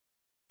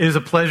It is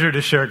a pleasure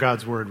to share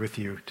God's word with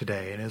you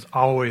today, and it is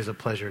always a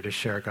pleasure to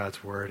share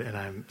God's word, and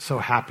I'm so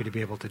happy to be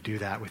able to do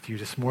that with you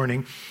this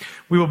morning.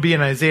 We will be in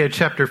Isaiah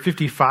chapter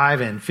 55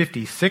 and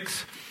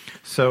 56,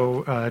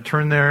 so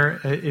turn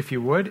there if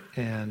you would,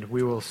 and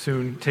we will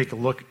soon take a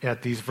look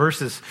at these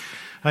verses.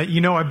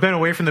 I've been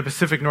away from the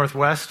Pacific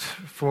Northwest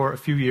for a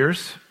few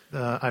years.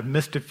 I've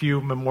missed a few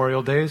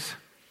Memorial Day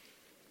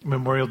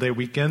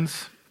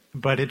weekends,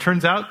 but it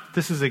turns out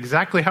this is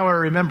exactly how I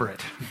remember it.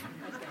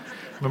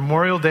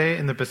 Memorial Day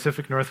in the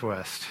Pacific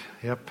Northwest.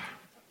 Yep.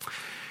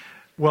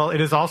 Well,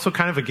 it is also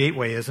kind of a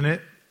gateway, isn't it?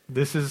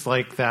 This is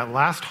like that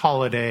last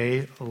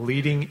holiday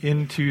leading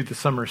into the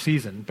summer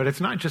season. But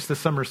it's not just the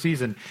summer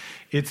season,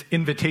 it's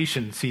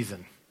invitation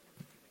season.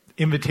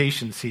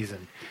 Invitation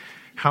season.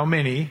 How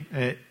many,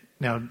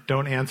 now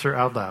don't answer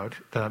out loud,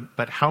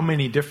 but how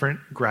many different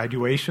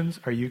graduations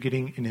are you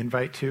getting an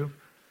invite to?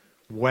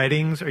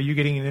 Weddings are you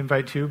getting an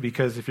invite to?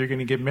 Because if you're going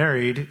to get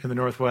married in the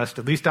Northwest,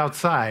 at least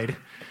outside,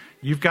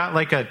 you've got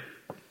like a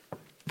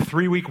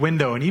 3-week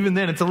window, and even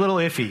then it's a little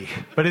iffy,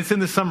 but it's in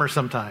the summer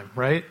sometime,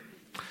 right?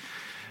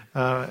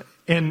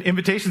 And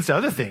invitations to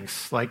other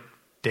things, like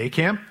day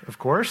camp, of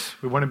course.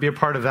 We want to be a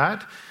part of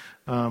that.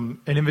 An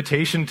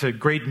invitation to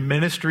great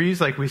ministries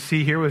like we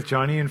see here with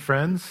Johnny and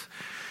friends.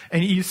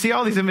 And you see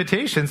all these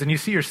invitations, and you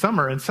see your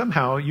summer, and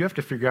somehow you have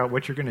to figure out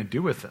what you're going to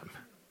do with them.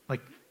 Like,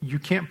 you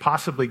can't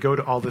possibly go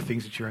to all the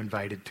things that you're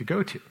invited to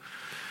go to.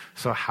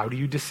 So how do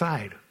you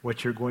decide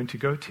what you're going to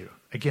go to?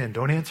 Again,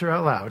 don't answer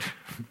out loud.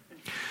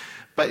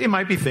 But it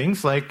might be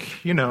things like,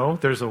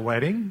 there's a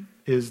wedding.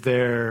 Is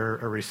there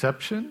a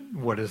reception?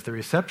 What does the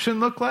reception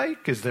look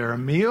like? Is there a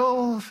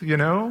meal?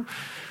 Who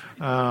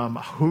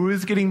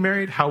is getting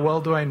married? How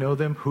well do I know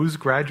them? Who's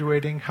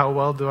graduating? How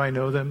well do I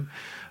know them?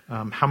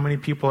 How many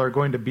people are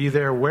going to be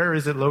there? Where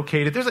is it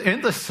located? There's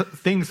endless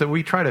things that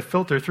we try to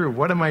filter through.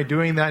 What am I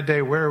doing that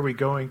day? Where are we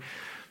going?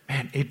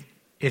 Man,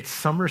 it's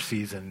summer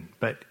season,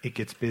 but it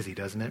gets busy,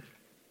 doesn't it?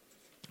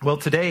 Well,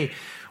 today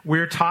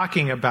we're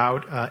talking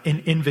about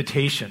an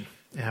invitation.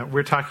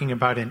 We're talking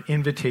about an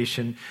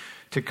invitation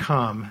to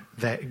come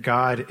that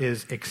God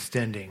is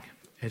extending.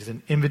 It is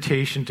an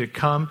invitation to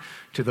come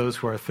to those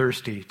who are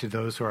thirsty, to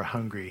those who are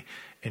hungry,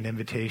 an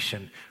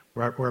invitation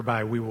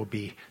whereby we will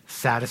be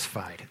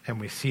satisfied. And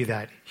we see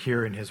that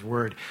here in his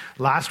word.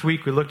 Last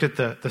week we looked at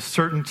the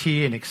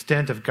certainty and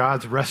extent of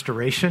God's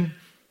restoration.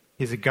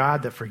 He's a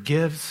God that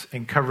forgives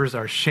and covers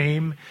our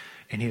shame,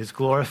 and he is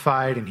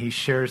glorified, and he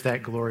shares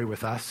that glory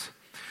with us.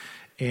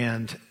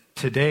 And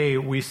today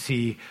we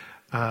see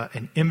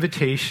an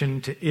invitation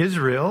to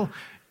Israel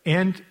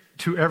and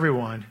to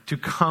everyone to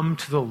come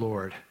to the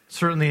Lord.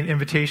 Certainly an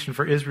invitation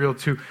for Israel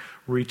to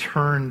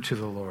return to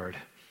the Lord.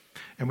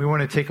 And we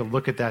want to take a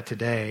look at that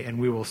today, and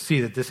we will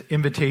see that this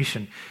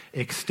invitation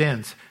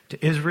extends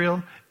to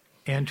Israel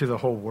and to the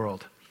whole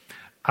world.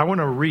 I want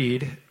to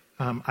read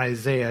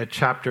Isaiah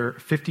chapter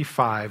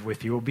 55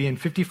 with you. We'll be in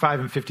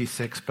 55 and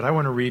 56, but I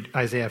want to read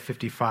Isaiah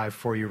 55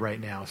 for you right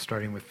now,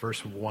 starting with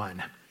verse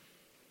 1.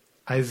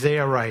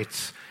 Isaiah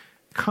writes,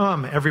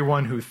 "Come,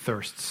 everyone who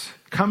thirsts,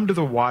 come to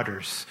the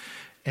waters,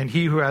 and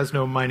he who has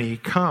no money,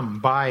 come,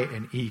 buy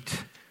and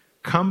eat.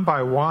 Come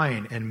buy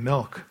wine and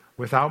milk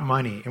without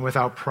money and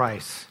without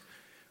price.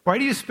 Why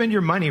do you spend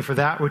your money for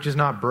that which is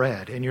not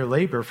bread, and your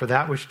labor for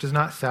that which does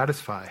not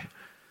satisfy?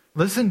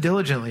 Listen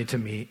diligently to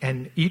me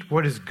and eat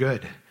what is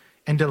good,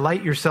 and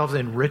delight yourselves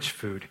in rich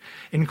food.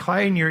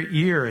 Incline your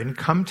ear and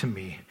come to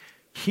me.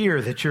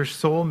 Hear that your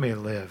soul may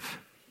live.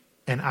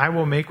 And I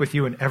will make with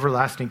you an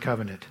everlasting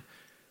covenant.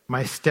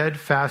 My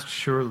steadfast,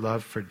 sure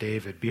love for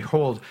David.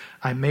 Behold,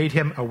 I made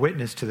him a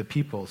witness to the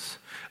peoples,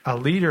 a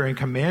leader and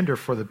commander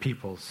for the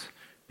peoples.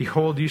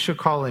 Behold, you shall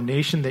call a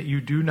nation that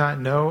you do not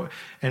know,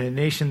 and a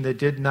nation that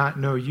did not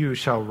know you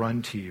shall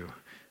run to you,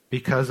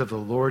 because of the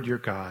Lord your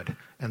God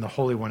and the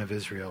Holy One of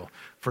Israel,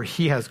 for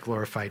he has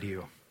glorified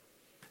you.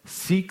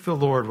 Seek the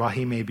Lord while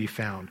he may be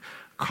found.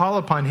 Call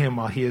upon him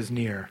while he is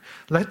near.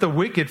 Let the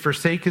wicked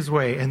forsake his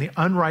way, and the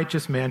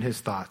unrighteous man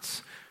his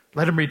thoughts.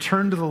 Let him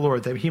return to the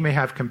Lord, that he may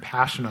have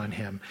compassion on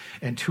him,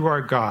 and to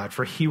our God,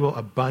 for he will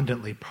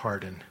abundantly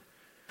pardon.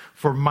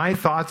 For my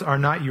thoughts are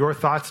not your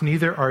thoughts,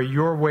 neither are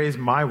your ways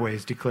my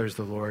ways, declares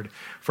the Lord.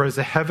 For as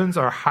the heavens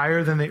are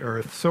higher than the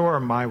earth, so are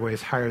my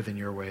ways higher than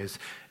your ways,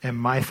 and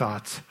my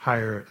thoughts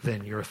higher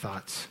than your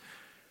thoughts.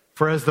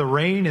 For as the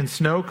rain and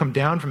snow come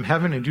down from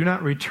heaven and do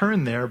not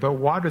return there, but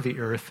water the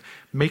earth,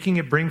 making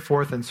it bring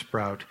forth and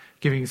sprout,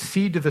 giving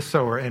seed to the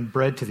sower and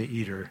bread to the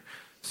eater,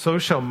 so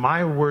shall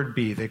my word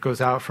be that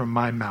goes out from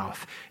my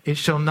mouth. It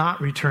shall not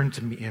return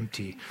to me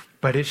empty,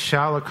 but it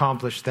shall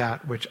accomplish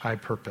that which I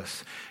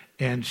purpose,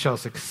 and shall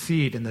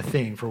succeed in the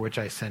thing for which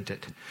I sent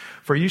it.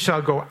 For you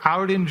shall go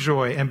out in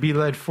joy and be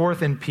led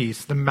forth in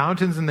peace. The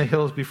mountains and the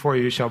hills before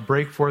you shall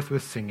break forth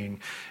with singing,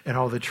 and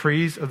all the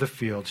trees of the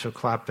field shall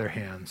clap their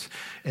hands.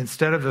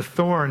 Instead of the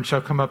thorn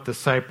shall come up the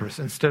cypress,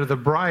 instead of the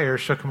briar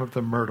shall come up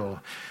the myrtle,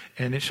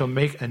 and it shall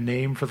make a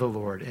name for the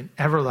Lord, an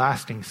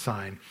everlasting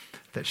sign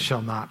that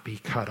shall not be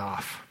cut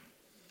off.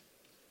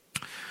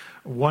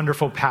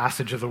 wonderful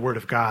passage of the Word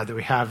of God that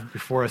we have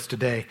before us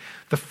today.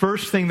 The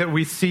first thing that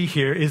we see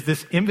here is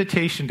this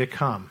invitation to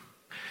come.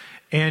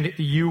 And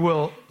you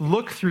will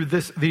look through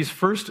these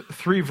first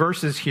 3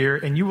 verses here,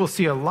 and you will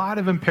see a lot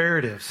of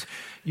imperatives.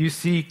 You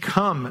see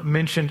come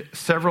mentioned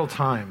several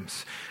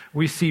times.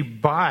 We see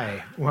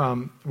buy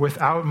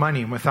without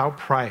money and without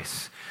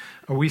price.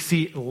 We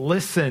see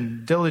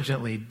listen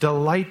diligently,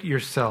 delight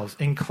yourselves,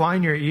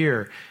 incline your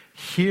ear,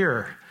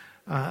 hear.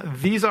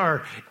 These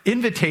are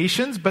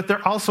invitations, but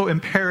they're also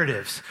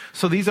imperatives.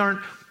 So these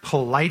aren't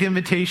polite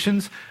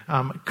invitations.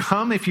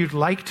 Come if you'd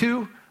like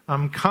to.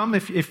 Come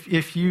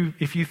if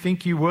you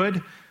think you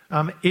would.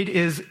 It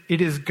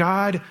is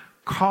God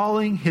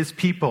calling his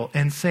people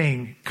and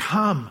saying,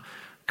 come,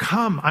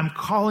 I'm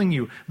calling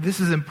you. This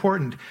is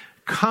important.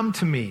 Come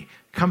to me.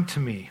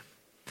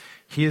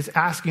 He is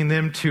asking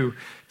them to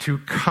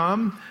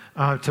come,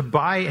 to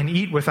buy and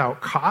eat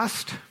without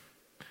cost.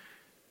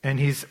 And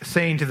he's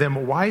saying to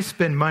them, why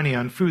spend money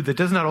on food that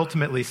does not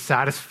ultimately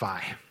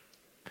satisfy?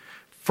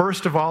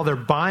 First of all, they're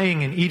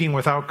buying and eating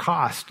without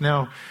cost.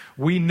 Now,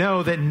 we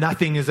know that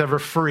nothing is ever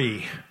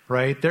free,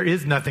 right? There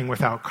is nothing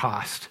without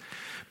cost.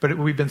 But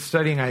we've been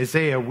studying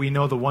Isaiah. We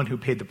know the one who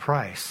paid the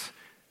price.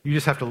 You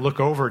just have to look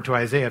over to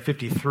Isaiah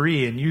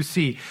 53, and you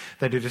see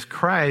that it is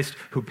Christ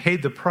who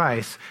paid the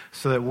price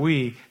so that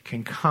we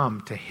can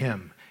come to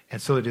him,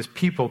 and so that his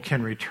people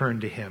can return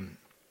to him.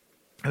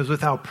 It was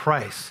without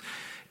price.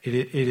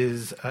 It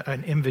is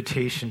an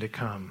invitation to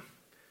come.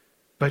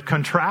 But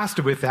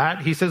contrasted with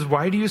that, he says,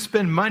 why do you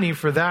spend money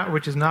for that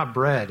which is not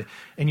bread,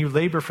 and you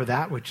labor for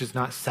that which does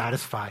not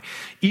satisfy?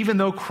 Even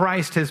though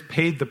Christ has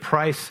paid the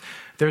price,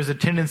 there's a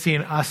tendency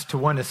in us to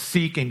want to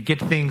seek and get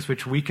things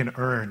which we can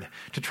earn,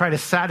 to try to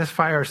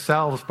satisfy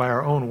ourselves by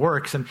our own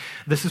works. And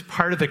this is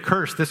part of the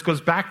curse. This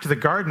goes back to the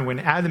garden when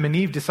Adam and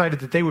Eve decided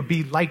that they would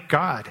be like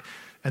God,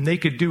 and they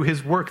could do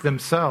his work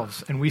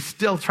themselves. And we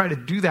still try to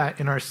do that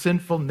in our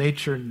sinful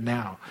nature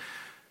now.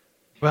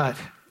 But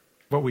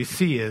what we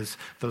see is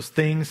those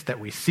things that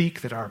we seek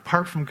that are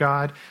apart from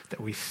God,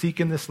 that we seek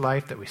in this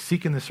life, that we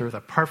seek in this earth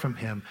apart from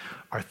him,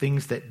 are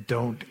things that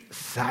don't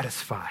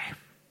satisfy.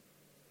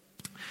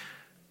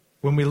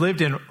 When we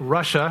lived in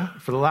Russia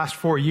for the last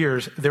 4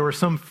 years, there were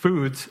some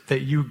foods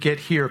that you get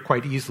here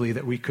quite easily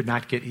that we could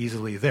not get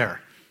easily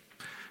there.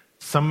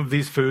 Some of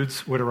these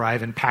foods would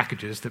arrive in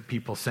packages that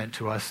people sent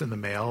to us in the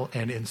mail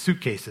and in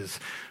suitcases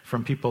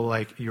from people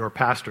like your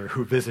pastor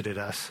who visited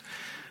us.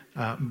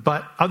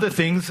 But other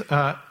things,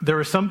 there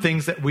were some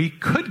things that we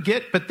could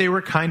get, but they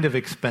were kind of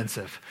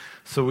expensive.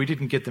 So we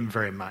didn't get them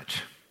very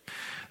much.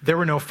 There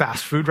were no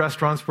fast food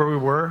restaurants where we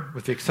were,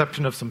 with the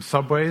exception of some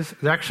Subways.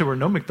 There actually were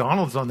no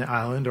McDonald's on the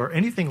island or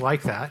anything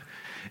like that.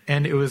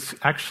 And it was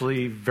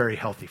actually very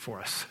healthy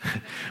for us.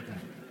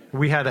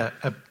 We had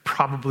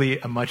probably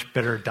a much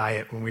better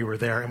diet when we were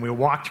there, and we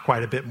walked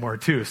quite a bit more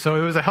too. So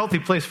it was a healthy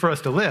place for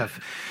us to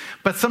live.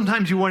 But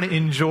sometimes you want to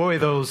enjoy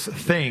those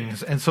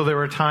things, and so there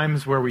were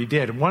times where we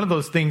did. And one of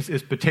those things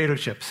is potato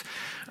chips.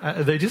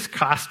 They just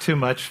cost too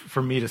much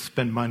for me to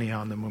spend money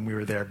on them when we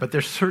were there. But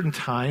there's certain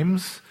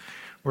times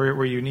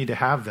where you need to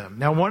have them.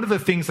 Now, one of the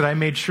things that I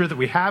made sure that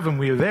we have when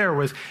we were there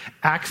was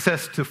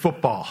access to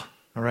football,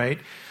 all right?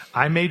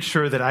 I made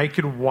sure that I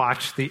could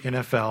watch the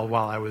NFL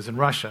while I was in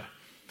Russia.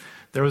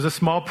 There was a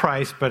small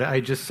price, but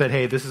I just said,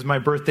 hey, this is my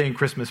birthday and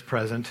Christmas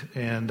present,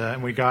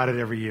 and we got it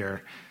every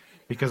year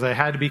because I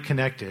had to be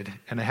connected,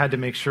 and I had to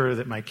make sure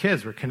that my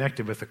kids were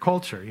connected with the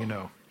culture, you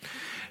know.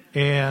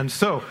 And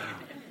so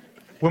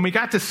when we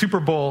got to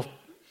Super Bowl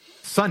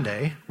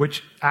Sunday,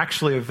 which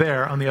actually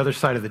there on the other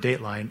side of the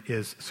date line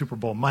is Super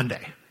Bowl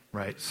Monday,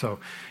 right? So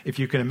if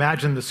you can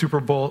imagine, the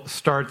Super Bowl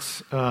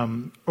starts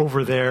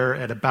over there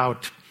at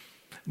about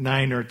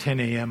 9 or 10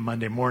 a.m.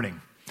 Monday morning.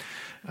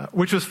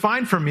 Which was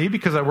fine for me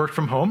because I worked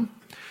from home.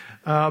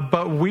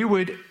 But we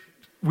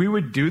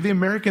would do the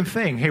American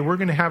thing. Hey, we're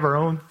going to have our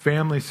own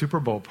family Super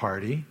Bowl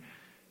party.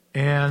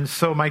 And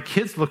so my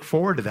kids look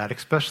forward to that,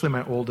 especially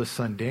my oldest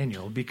son,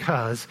 Daniel,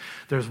 because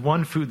there's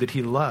one food that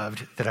he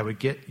loved that I would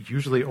get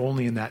usually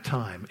only in that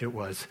time. It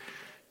was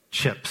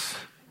chips.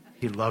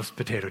 He loves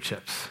potato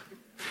chips.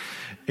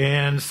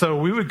 And so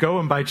we would go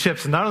and buy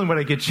chips. And not only would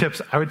I get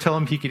chips, I would tell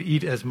him he could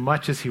eat as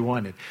much as he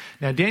wanted.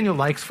 Now, Daniel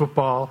likes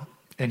football.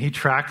 And he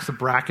tracks the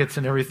brackets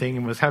and everything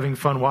and was having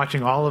fun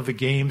watching all of the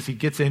games. He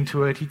gets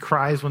into it. He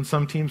cries when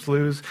some teams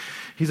lose.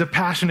 He's a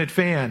passionate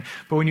fan.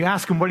 But when you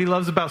ask him what he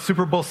loves about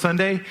Super Bowl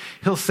Sunday,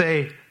 he'll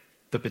say,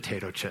 the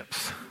potato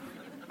chips.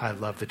 I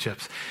love the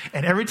chips.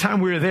 And every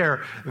time we were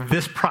there,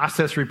 this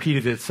process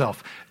repeated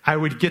itself. I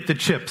would get the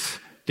chips.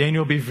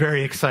 Daniel would be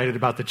very excited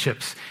about the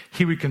chips.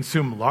 He would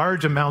consume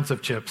large amounts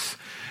of chips.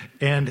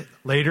 And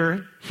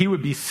later, he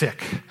would be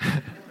sick.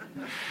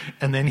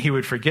 And then he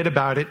would forget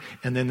about it,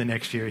 and then the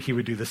next year he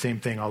would do the same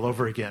thing all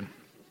over again.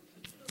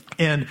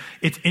 And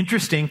it's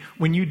interesting,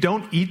 when you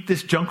don't eat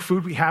this junk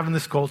food we have in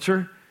this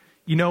culture,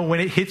 you know, when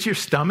it hits your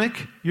stomach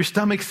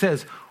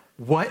says,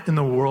 what in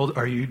the world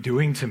are you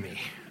doing to me?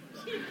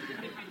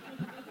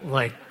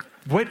 Like,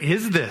 what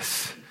is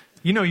this?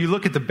 You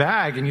look at the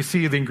bag and you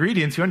see the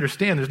ingredients, you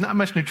understand there's not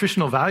much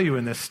nutritional value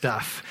in this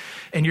stuff.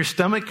 And your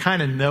stomach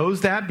kind of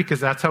knows that because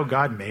that's how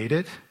God made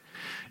it.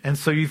 And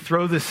so you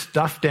throw this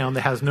stuff down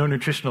that has no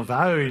nutritional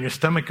value and your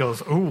stomach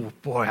goes, oh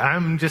boy,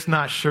 I'm just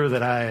not sure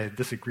that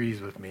this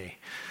agrees with me.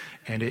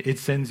 And it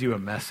sends you a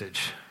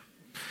message.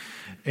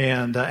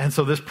 And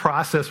so this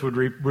process would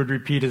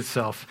repeat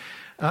itself.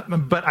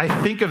 But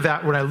I think of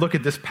that when I look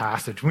at this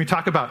passage. When we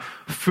talk about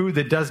food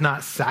that does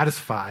not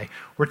satisfy,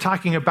 we're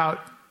talking about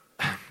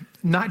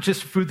not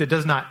just food that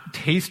does not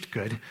taste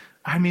good.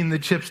 I mean, the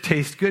chips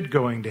taste good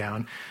going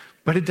down,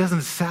 but it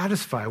doesn't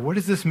satisfy. What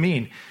does this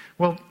mean?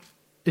 Well,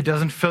 it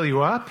doesn't fill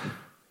you up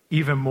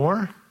even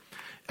more.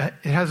 It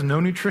has no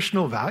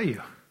nutritional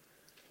value.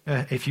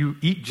 If you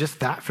eat just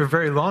that for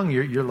very long,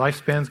 your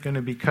lifespan's going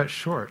to be cut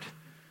short.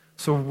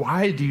 So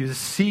why do you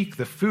seek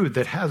the food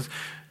that has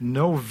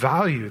no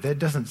value, that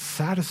doesn't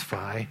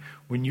satisfy,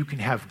 when you can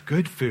have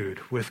good food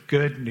with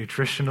good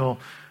nutritional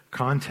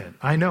content?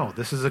 I know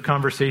this is a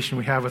conversation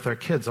we have with our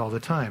kids all the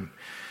time,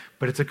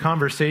 but it's a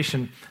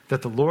conversation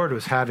that the Lord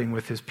was having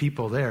with his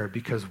people there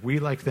because we,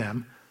 like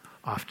them,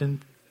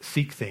 often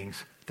seek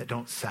things that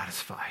don't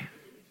satisfy.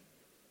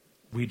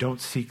 We don't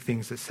seek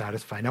things that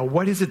satisfy. Now,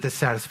 what is it that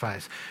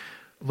satisfies?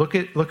 Look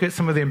at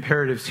some of the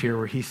imperatives here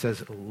where he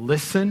says,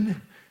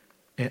 listen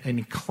and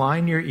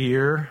incline your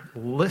ear.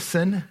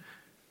 Listen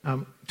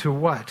to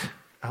what?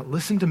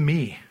 Listen to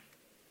me.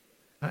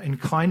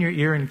 Incline your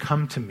ear and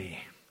come to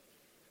me.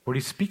 What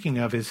he's speaking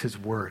of is his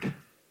word.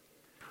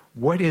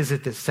 What is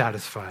it that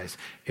satisfies?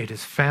 It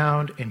is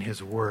found in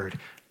his word.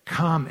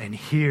 Come and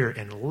hear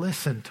and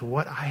listen to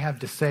what I have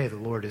to say, the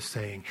Lord is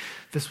saying.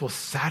 This will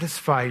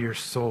satisfy your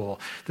soul.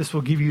 This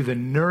will give you the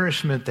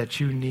nourishment that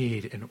you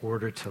need in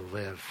order to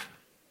live.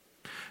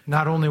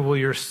 Not only will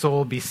your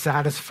soul be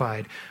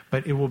satisfied,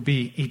 but it will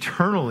be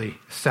eternally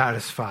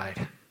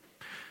satisfied.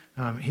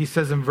 He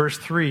says in verse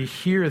 3,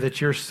 hear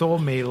that your soul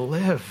may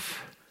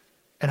live,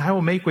 and I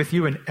will make with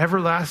you an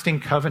everlasting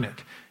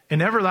covenant.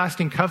 An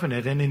everlasting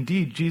covenant, and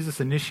indeed Jesus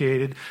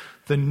initiated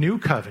the new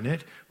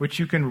covenant, which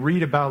you can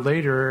read about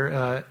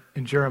later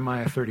in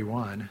Jeremiah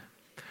 31,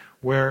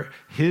 where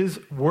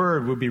his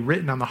word would be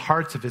written on the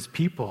hearts of his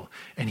people,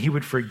 and he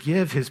would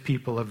forgive his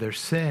people of their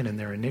sin and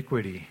their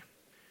iniquity.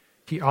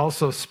 He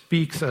also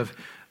speaks of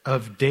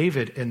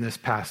David in this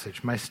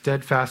passage, my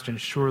steadfast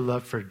and sure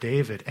love for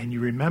David. And you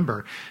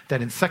remember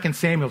that in 2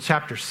 Samuel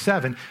chapter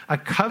 7, a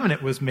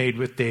covenant was made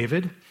with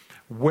David,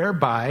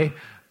 whereby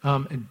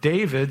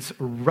David's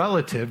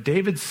relative,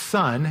 David's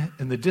son,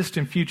 in the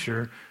distant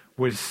future,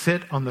 would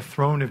sit on the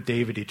throne of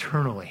David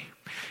eternally.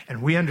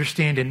 And we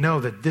understand and know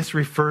that this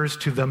refers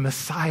to the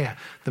Messiah.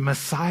 The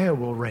Messiah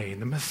will reign.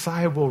 The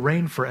Messiah will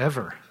reign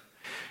forever.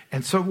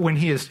 And so when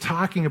he is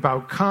talking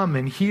about come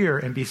and hear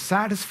and be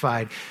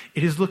satisfied,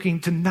 it is looking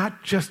to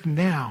not just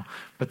now,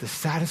 but the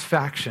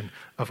satisfaction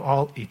of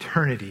all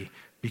eternity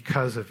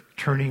because of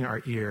turning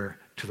our ear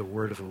to the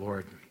word of the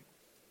Lord.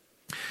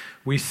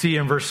 We see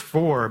in verse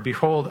 4,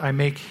 behold, I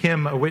make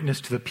him a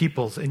witness to the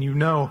peoples. And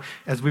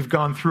as we've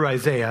gone through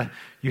Isaiah,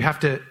 you have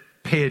to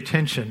pay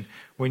attention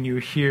when you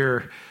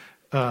hear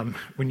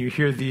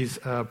these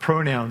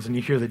pronouns and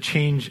you hear the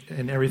change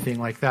and everything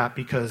like that,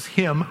 because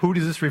him, who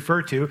does this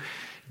refer to?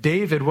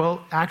 David,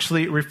 well,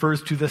 actually it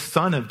refers to the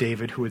son of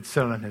David who would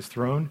sit on his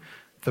throne,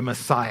 the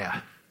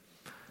Messiah.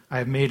 I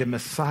have made a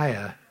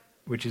Messiah,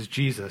 which is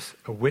Jesus,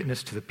 a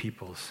witness to the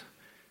peoples,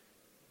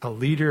 a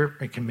leader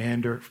and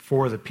commander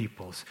for the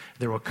peoples.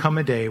 There will come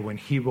a day when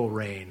he will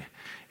reign.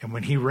 And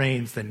when he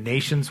reigns, the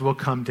nations will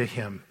come to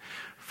him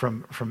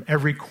from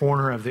every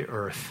corner of the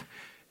earth.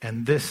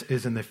 And this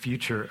is in the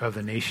future of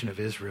the nation of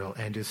Israel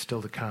and is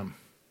still to come.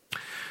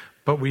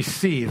 But we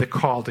see the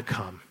call to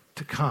come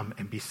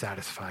and be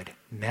satisfied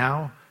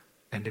now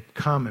and to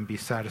come and be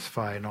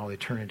satisfied in all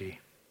eternity.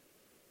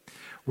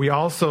 We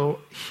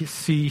also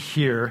see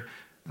here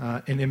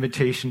an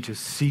invitation to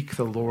seek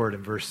the Lord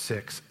in verse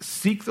 6.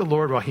 Seek the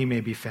Lord while he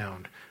may be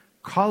found.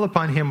 Call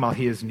upon him while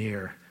he is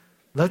near.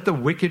 Let the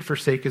wicked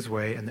forsake his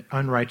way and the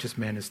unrighteous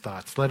man his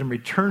thoughts. Let him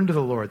return to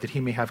the Lord that he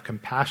may have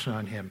compassion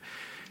on him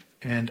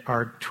and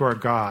to our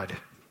God,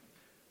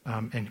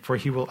 and for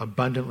he will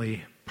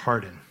abundantly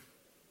pardon.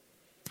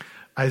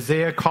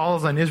 Isaiah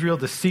calls on Israel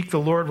to seek the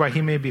Lord while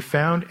he may be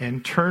found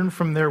and turn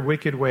from their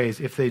wicked ways.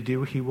 If they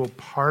do, he will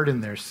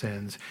pardon their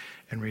sins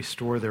and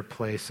restore their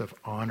place of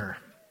honor.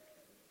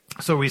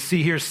 So we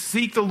see here,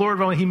 seek the Lord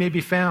while he may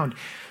be found.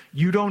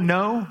 You don't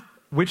know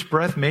which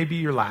breath may be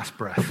your last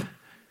breath.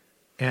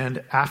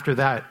 And after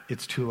that,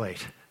 it's too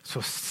late. So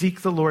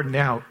seek the Lord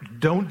now.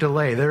 Don't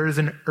delay. There is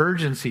an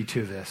urgency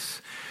to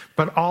this,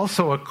 but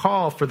also a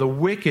call for the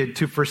wicked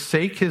to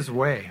forsake his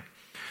way.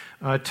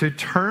 To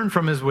turn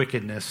from his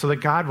wickedness so that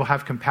God will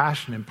have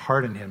compassion and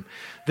pardon him.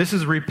 This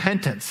is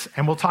repentance,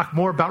 and we'll talk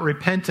more about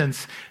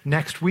repentance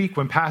next week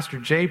when Pastor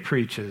Jay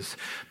preaches.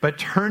 But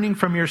turning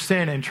from your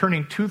sin and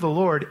turning to the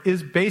Lord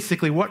is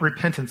basically what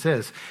repentance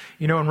is.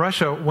 In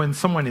Russia, when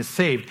someone is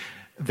saved,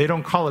 they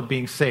don't call it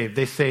being saved.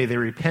 They say they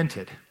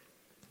repented.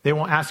 They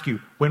won't ask you,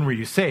 when were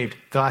you saved?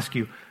 They'll ask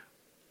you,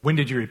 when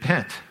did you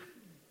repent?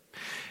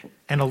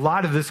 And a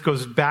lot of this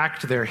goes back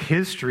to their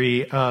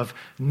history of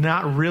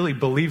not really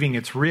believing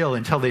it's real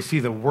until they see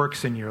the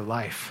works in your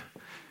life.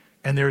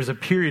 And there's a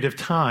period of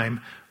time,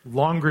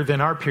 longer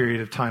than our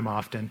period of time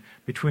often,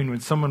 between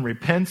when someone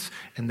repents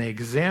and they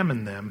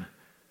examine them,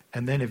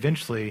 and then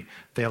eventually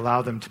they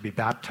allow them to be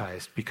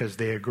baptized because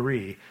they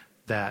agree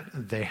that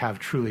they have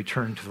truly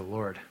turned to the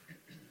Lord.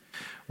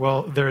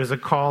 Well, there is a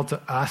call to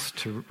us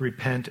to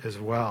repent as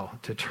well,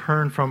 to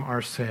turn from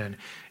our sin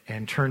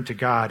and turn to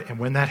God. And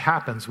when that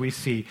happens, we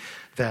see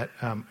that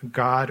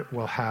God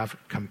will have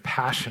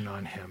compassion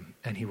on him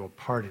and he will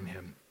pardon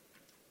him.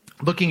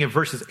 Looking at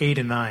verses 8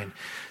 and 9,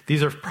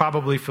 these are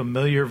probably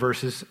familiar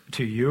verses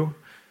to you.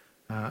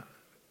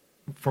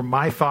 For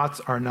my thoughts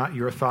are not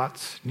your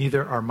thoughts,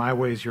 neither are my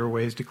ways your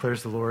ways,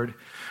 declares the Lord.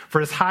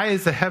 For as high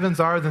as the heavens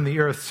are than the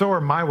earth, so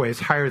are my ways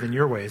higher than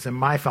your ways, and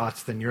my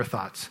thoughts than your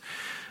thoughts.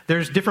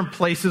 There's different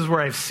places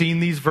where I've seen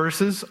these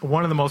verses.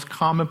 One of the most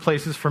common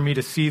places for me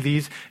to see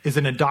these is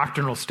in a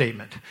doctrinal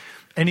statement.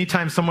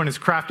 Anytime someone is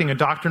crafting a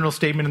doctrinal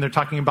statement and they're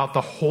talking about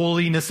the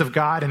holiness of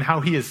God and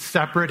how he is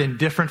separate and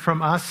different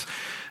from us,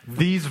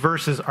 these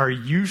verses are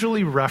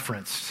usually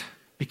referenced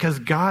because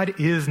God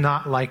is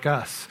not like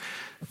us.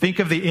 Think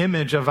of the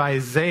image of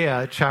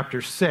Isaiah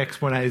chapter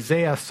 6 when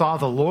Isaiah saw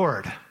the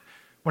Lord.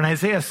 When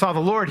Isaiah saw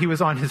the Lord, he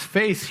was on his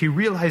face. He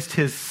realized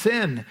his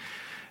sin.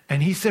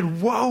 And he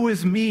said, "Woe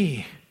is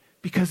me,"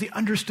 because he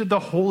understood the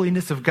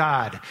holiness of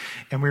God.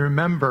 And we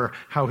remember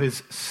how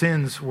his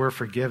sins were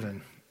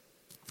forgiven.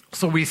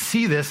 So we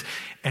see this,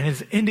 and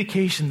it's an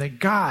indication that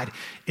God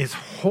is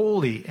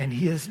holy, and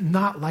he is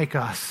not like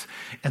us.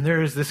 And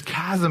there is this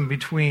chasm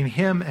between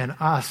him and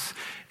us,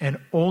 and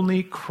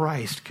only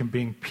Christ can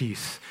bring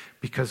peace,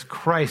 because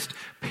Christ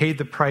paid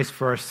the price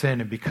for our sin,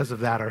 and because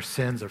of that, our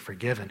sins are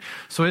forgiven.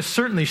 So it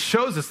certainly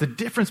shows us the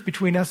difference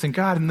between us and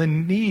God and the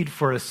need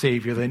for a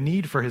Savior, the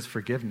need for his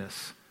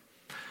forgiveness.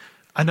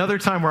 Another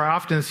time where I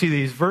often see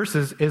these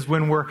verses is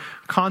when we're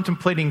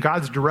contemplating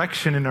God's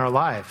direction in our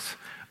lives.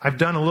 I've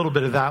done a little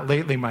bit of that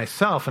lately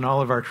myself in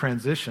all of our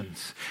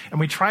transitions. And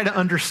we try to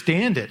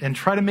understand it and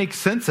try to make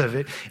sense of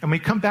it. And we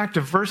come back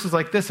to verses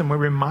like this and we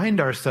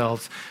remind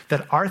ourselves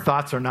that our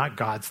thoughts are not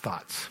God's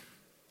thoughts.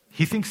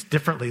 He thinks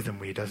differently than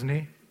we, doesn't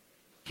he?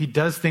 He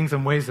does things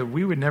in ways that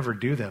we would never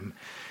do them.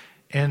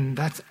 And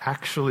that's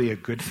actually a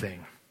good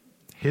thing.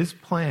 His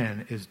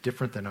plan is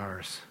different than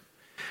ours.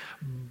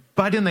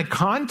 But in the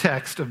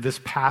context of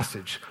this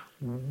passage,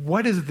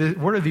 what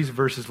are these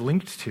verses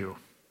linked to?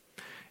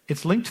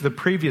 It's linked to the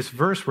previous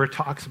verse where it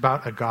talks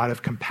about a God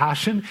of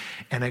compassion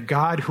and a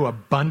God who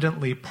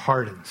abundantly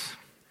pardons.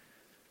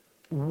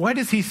 What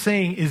is he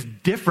saying is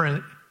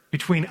different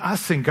between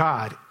us and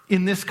God?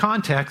 In this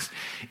context,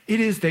 it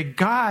is that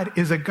God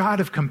is a God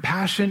of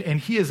compassion and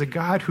he is a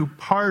God who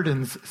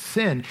pardons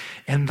sin,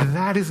 and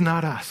that is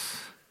not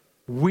us.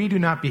 We do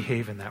not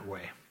behave in that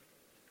way.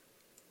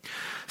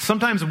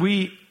 Sometimes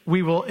we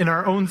will, in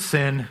our own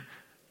sin,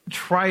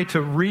 try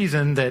to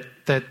reason that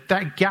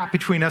gap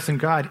between us and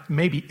God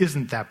maybe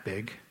isn't that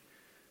big,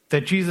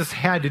 that Jesus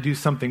had to do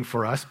something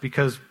for us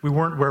because we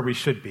weren't where we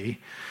should be,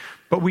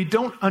 but we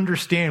don't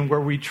understand where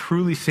we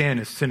truly stand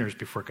as sinners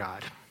before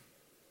God.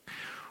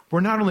 We're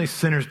not only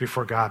sinners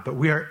before God, but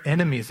we are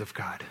enemies of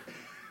God.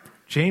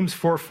 James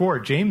 4:4,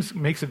 James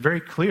makes it very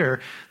clear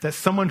that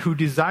someone who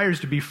desires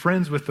to be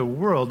friends with the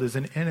world is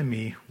an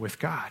enemy with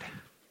God.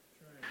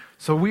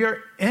 So we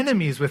are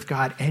enemies with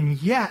God,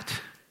 and yet,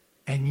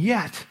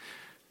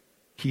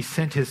 he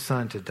sent his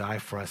son to die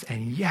for us,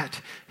 and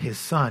yet his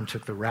son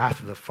took the wrath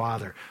of the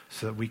Father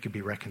so that we could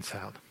be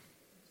reconciled.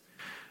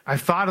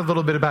 I've thought a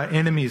little bit about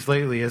enemies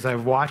lately as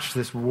I've watched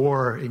this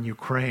war in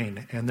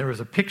Ukraine, and there was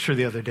a picture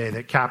the other day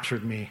that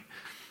captured me.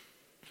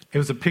 It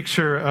was a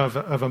picture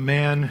of a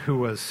man who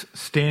was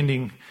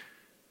standing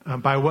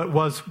by what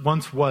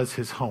once was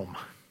his home.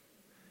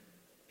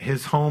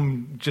 His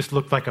home just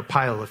looked like a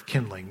pile of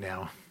kindling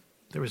now.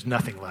 There was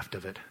nothing left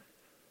of it.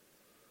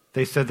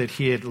 They said that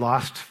he had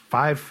lost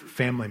 5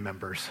 family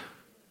members,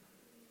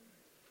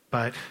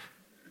 but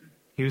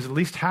he was at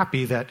least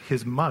happy that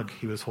his mug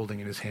he was holding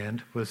in his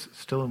hand was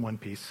still in one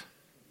piece.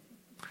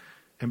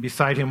 And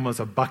beside him was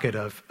a bucket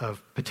of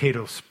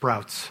potato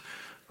sprouts,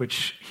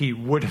 which he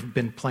would have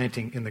been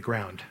planting in the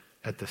ground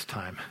at this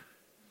time.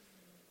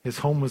 His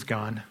home was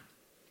gone.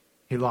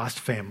 He lost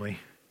family.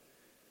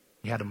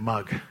 He had a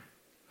mug,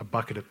 a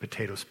bucket of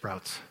potato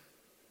sprouts.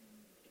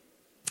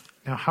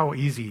 Now, how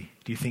easy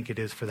do you think it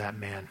is for that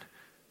man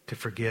to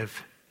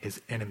forgive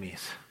his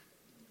enemies?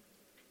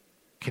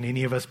 Can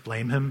any of us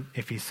blame him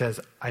if he says,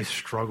 I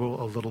struggle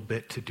a little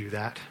bit to do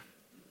that?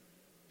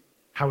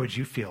 How would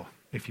you feel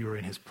if you were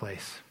in his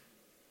place?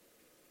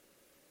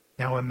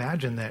 Now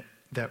imagine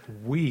that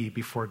we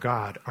before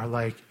God are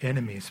like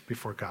enemies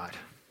before God.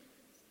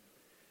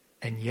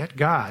 And yet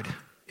God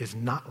is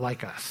not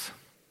like us.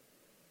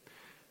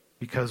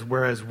 Because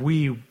whereas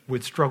we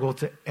would struggle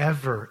to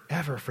ever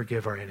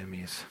forgive our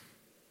enemies,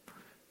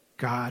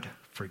 God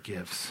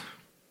forgives.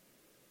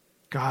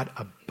 God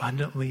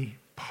abundantly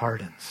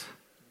pardons.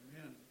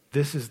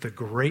 This is the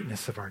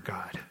greatness of our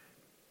God.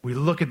 We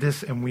look at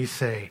this and we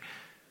say,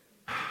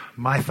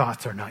 My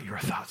thoughts are not your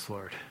thoughts,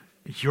 Lord.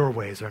 Your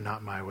ways are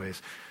not my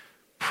ways.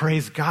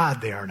 Praise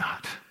God they are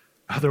not.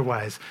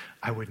 Otherwise,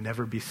 I would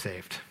never be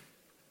saved.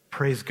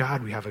 Praise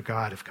God we have a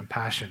God of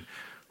compassion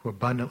who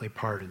abundantly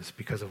pardons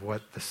because of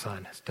what the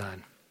Son has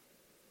done.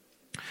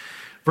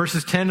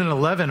 Verses 10 and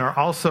 11 are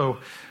also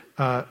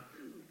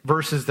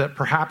verses that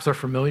perhaps are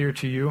familiar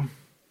to you.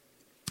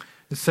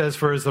 It says,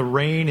 "For as the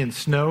rain and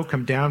snow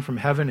come down from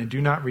heaven and do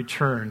not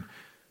return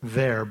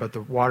there, but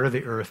the water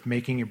the earth,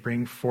 making it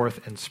bring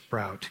forth and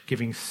sprout,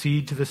 giving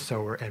seed to the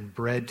sower and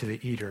bread to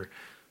the eater,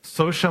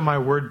 so shall my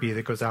word be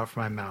that goes out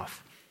from my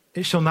mouth.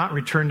 It shall not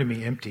return to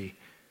me empty,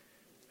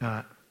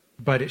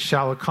 but it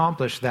shall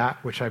accomplish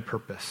that which I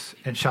purpose,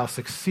 and shall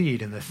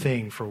succeed in the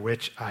thing for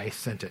which I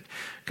sent it."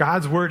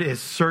 God's word is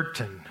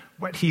certain.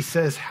 What he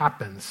says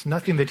happens.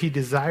 Nothing that he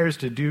desires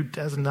to do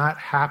does not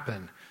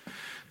happen.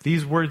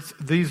 These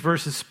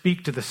verses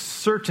speak to the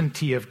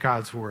certainty of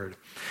God's word.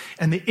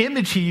 And the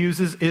image he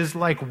uses is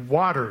like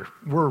water.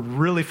 We're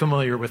really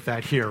familiar with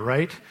that here,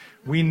 right?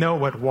 We know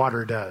what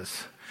water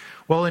does.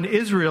 Well, in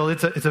Israel,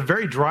 it's a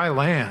very dry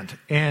land,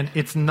 and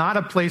it's not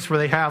a place where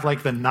they have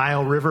like the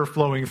Nile River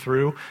flowing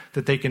through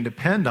that they can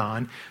depend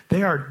on.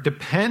 They are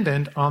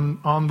dependent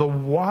on the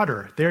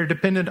water. They're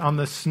dependent on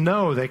the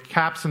snow that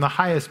caps in the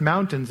highest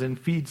mountains and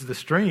feeds the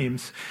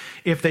streams.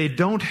 If they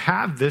don't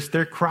have this,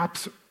 their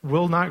crops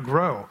will not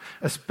grow.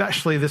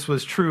 Especially this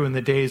was true in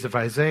the days of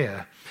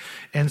Isaiah.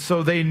 And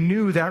so they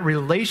knew that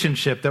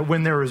relationship, that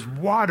when there is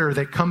water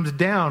that comes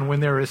down, when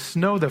there is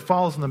snow that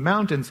falls in the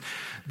mountains,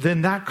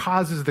 then that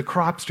causes the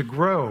crops to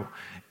grow.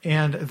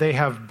 And they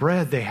have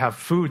bread, they have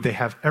food, they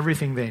have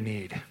everything they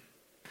need.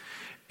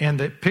 And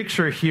the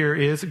picture here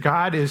is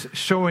God is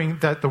showing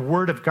that the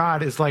word of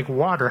God is like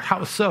water.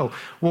 How so?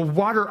 Well,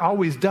 water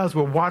always does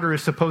what water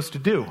is supposed to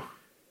do.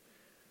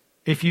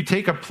 If you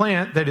take a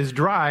plant that is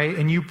dry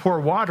and you pour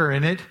water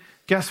in it,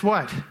 guess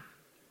what?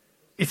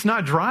 It's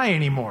not dry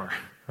anymore.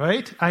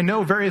 Right? I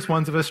know various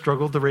ones of us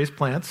struggled to raise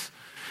plants.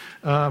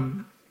 We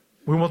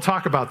will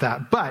talk about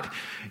that. But,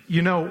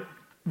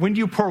 when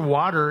you pour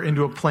water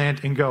into a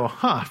plant and go,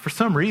 for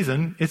some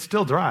reason, it's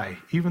still dry,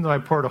 even though I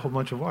poured a whole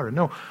bunch of water.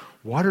 No,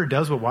 water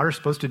does what water's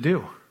supposed to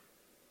do.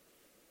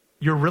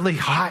 You're really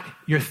hot.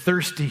 You're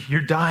thirsty.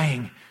 You're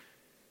dying.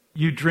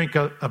 You drink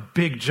a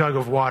big jug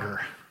of water,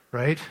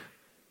 right?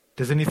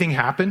 Does anything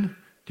happen?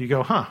 Do you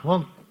go,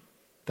 well,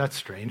 that's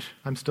strange.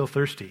 I'm still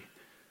thirsty.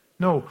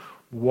 No,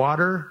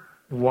 water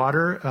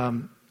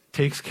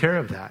takes care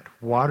of that.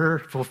 Water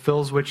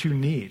fulfills what you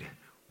need.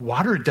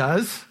 Water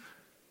does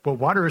what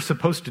water is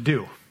supposed to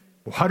do.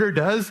 Water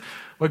does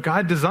what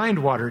God designed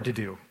water to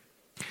do.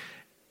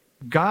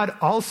 God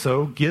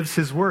also gives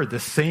his word. The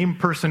same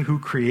person who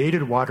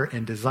created water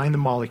and designed the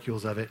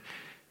molecules of it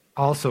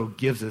also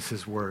gives us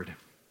his word.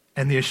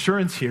 And the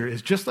assurance here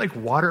is just like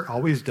water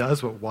always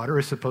does what water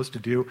is supposed to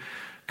do,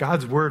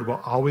 God's word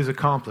will always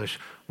accomplish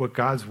what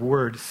God's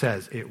word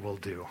says it will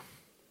do.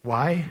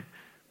 Why?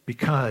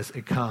 Because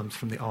it comes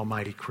from the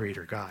Almighty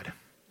Creator God.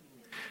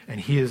 And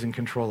he is in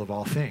control of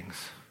all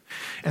things.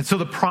 And so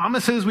the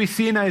promises we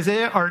see in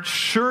Isaiah are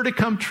sure to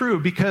come true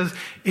because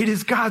it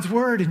is God's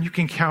word and you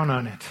can count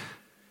on it.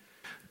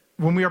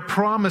 When we are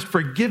promised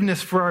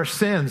forgiveness for our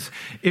sins,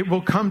 it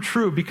will come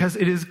true because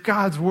it is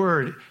God's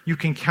word. You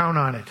can count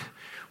on it.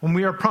 When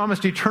we are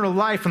promised eternal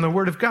life from the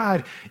word of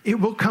God,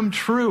 it will come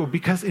true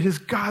because it is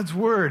God's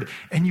word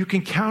and you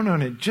can count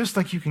on it just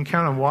like you can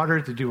count on water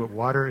to do what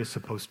water is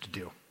supposed to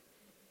do.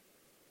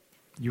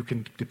 You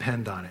can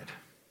depend on it.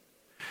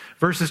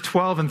 Verses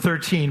 12 and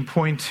 13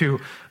 point to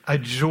a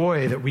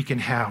joy that we can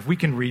have. We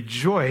can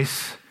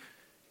rejoice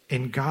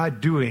in God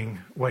doing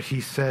what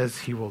he says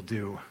he will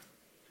do.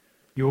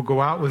 You will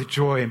go out with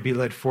joy and be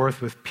led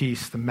forth with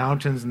peace. The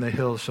mountains and the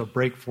hills shall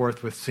break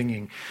forth with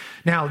singing.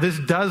 Now, this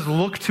does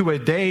look to a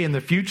day in the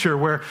future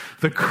where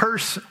the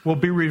curse will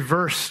be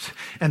reversed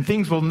and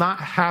things will not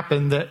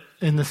happen that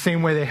in the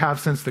same way they have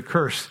since the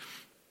curse.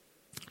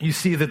 You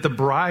see that the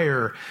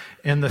briar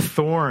and the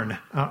thorn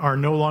are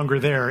no longer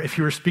there. If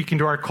you were speaking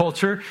to our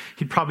culture,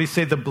 he'd probably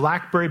say the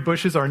blackberry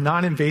bushes are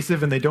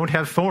non-invasive and they don't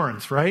have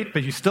thorns, right?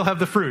 But you still have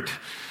the fruit.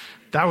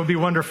 That would be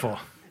wonderful.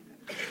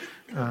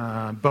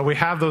 But we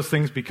have those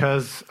things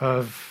because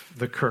of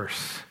the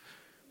curse.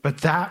 But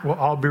that will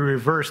all be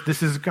reversed.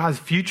 This is God's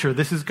future.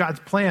 This is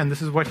God's plan.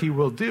 This is what he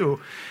will do.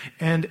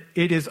 And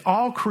it is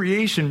all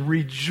creation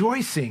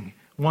rejoicing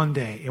one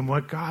day in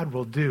what God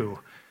will do.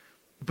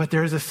 But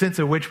there is a sense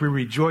in which we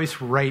rejoice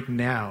right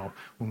now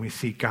when we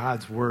see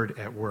God's word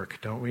at work,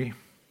 don't we?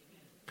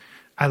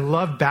 I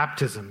love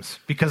baptisms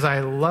because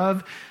I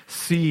love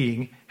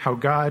seeing how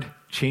God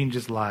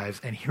changes lives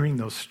and hearing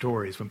those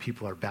stories when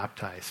people are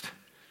baptized.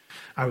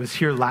 I was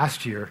here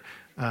last year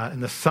in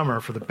the summer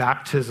for the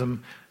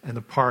baptism in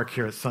the park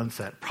here at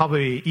Sunset.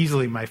 Probably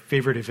easily my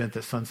favorite event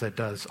that Sunset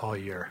does all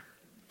year.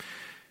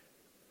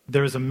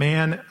 There was a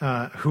man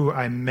who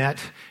I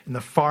met in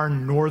the far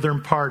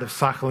northern part of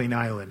Sakhalin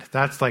Island.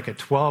 That's like a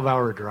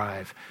 12-hour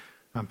drive.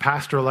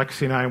 Pastor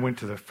Alexi and I went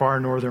to the far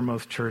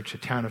northernmost church, a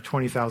town of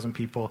 20,000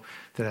 people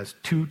that has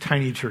 2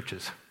 tiny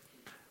churches.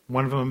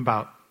 One of them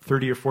about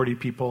 30 or 40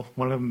 people,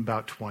 one of them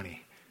about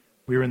 20.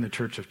 We were in the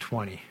church of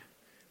 20.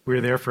 We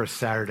were there for a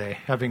Saturday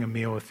having a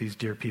meal with these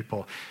dear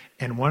people.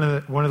 And one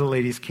of the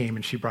ladies came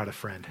and she brought a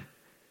friend.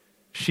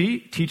 She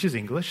teaches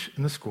English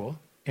in the school,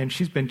 and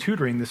she's been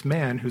tutoring this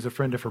man who's a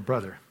friend of her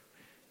brother.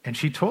 And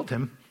she told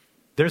him,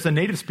 there's a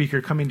native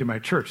speaker coming to my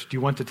church. Do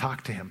you want to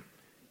talk to him?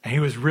 And he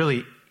was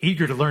really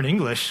eager to learn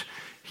English.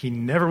 He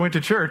never went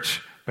to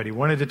church, but he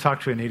wanted to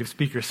talk to a native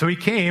speaker. So he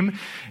came,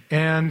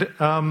 and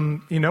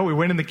we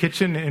went in the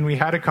kitchen and we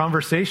had a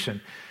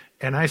conversation.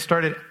 And I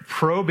started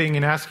probing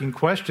and asking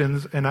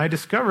questions, and I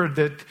discovered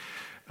that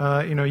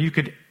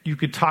you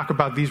could talk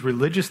about these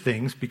religious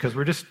things because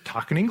we're just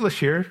talking English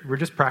here. We're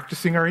just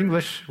practicing our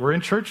English. We're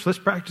in church. Let's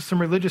practice some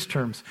religious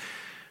terms.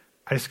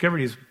 I discovered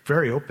he's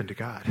very open to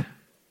God.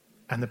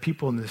 And the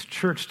people in this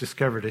church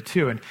discovered it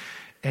too.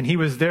 And he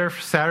was there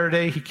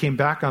Saturday. He came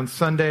back on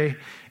Sunday.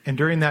 And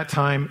during that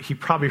time, he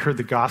probably heard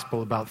the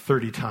gospel about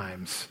 30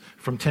 times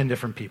from 10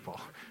 different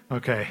people.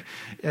 Okay.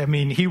 I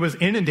mean, he was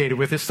inundated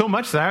with it so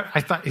much that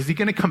I thought, is he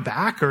going to come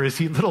back? Or is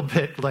he a little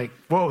bit like,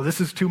 whoa, this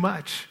is too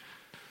much?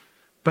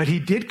 But he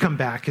did come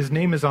back. His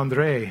name is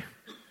Andre.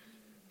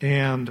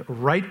 And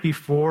right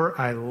before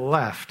I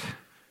left,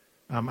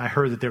 I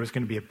heard that there was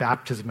going to be a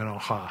baptism in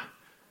Oha.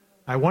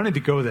 I wanted to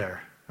go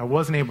there. I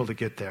wasn't able to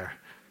get there,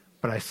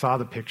 but I saw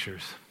the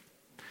pictures.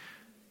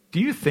 Do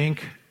you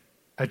think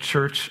a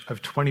church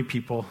of 20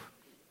 people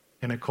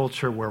in a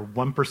culture where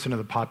 1% of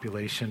the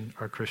population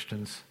are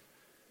Christians,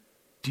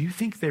 do you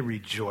think they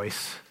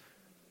rejoice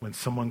when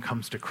someone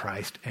comes to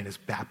Christ and is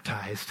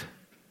baptized?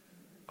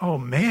 Oh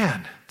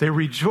man, they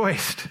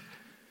rejoiced.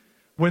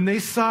 When they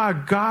saw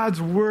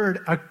God's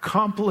word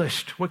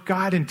accomplished what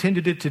God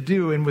intended it to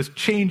do and was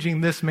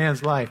changing this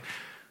man's life,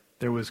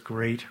 there was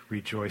great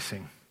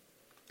rejoicing.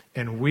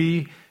 And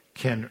we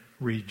can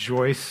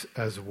rejoice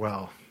as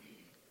well.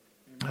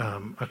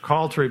 A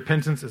call to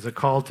repentance is a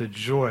call to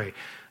joy,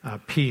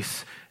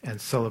 peace, and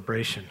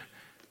celebration.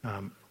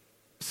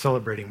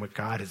 Celebrating what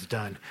God has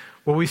done.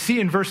 Well, we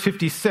see in verse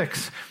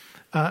 56,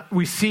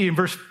 we see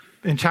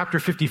in chapter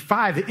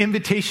 55, the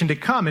invitation to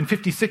come. In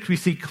 56, we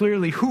see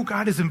clearly who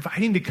God is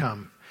inviting to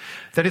come.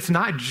 That it's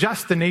not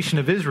just the nation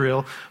of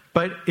Israel,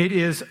 but it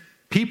is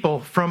people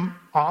from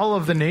all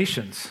of the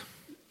nations.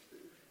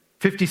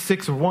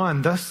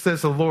 56:1, thus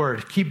says the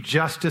Lord, keep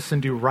justice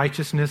and do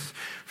righteousness,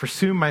 for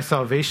soon my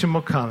salvation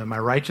will come and my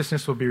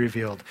righteousness will be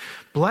revealed.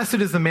 Blessed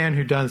is the man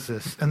who does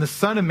this, and the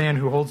son of man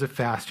who holds it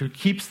fast, who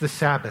keeps the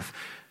Sabbath,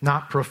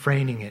 not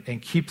profaning it,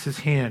 and keeps his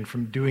hand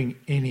from doing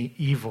any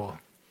evil.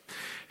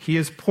 He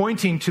is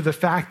pointing to the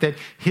fact that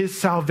his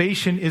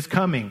salvation is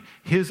coming.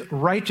 His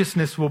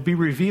righteousness will be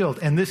revealed.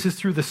 And this is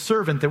through the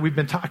servant that we've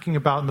been talking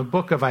about in the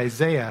book of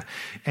Isaiah.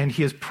 And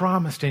he has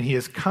promised and he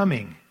is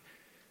coming.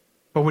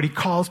 But what he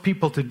calls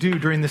people to do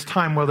during this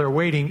time while they're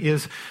waiting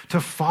is to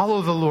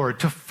follow the Lord,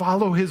 to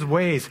follow his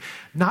ways,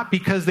 not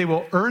because they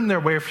will earn their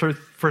way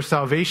for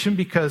salvation,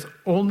 because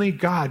only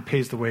God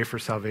pays the way for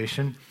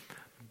salvation,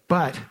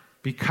 but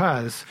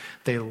because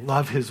they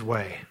love his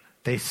way.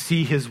 They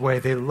see his way.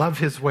 They love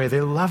his way.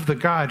 They love the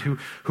God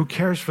who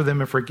cares for them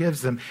and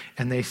forgives them,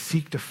 and they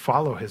seek to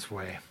follow his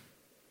way.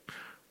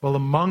 Well,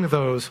 among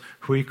those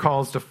who he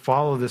calls to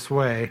follow this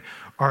way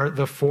are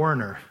the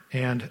foreigner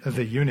and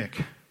the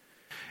eunuch.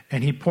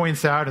 And he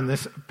points out in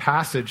this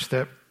passage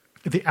that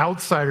the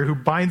outsider who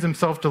binds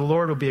himself to the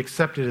Lord will be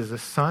accepted as a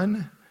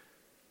son.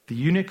 The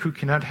eunuch who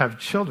cannot have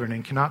children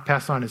and cannot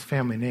pass on his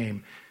family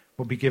name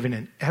will be given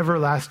an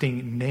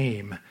everlasting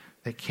name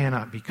that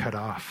cannot be cut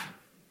off.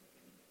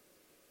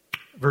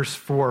 Verse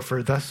 4,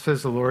 for thus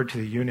says the Lord to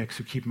the eunuchs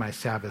who keep my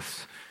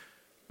Sabbaths,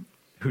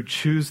 who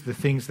choose the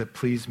things that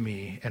please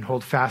me and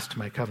hold fast to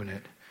my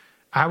covenant.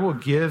 I will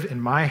give in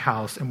my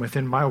house and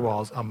within my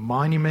walls a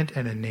monument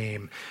and a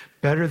name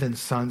better than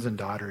sons and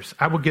daughters.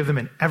 I will give them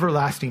an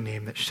everlasting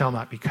name that shall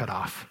not be cut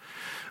off.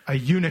 A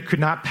eunuch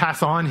could not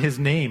pass on his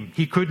name.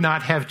 He could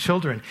not have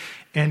children.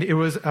 And it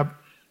was a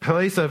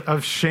place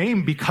of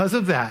shame because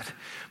of that.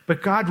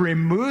 But God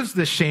removes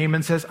the shame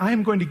and says, I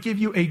am going to give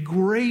you a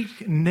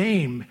great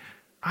name.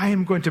 I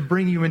am going to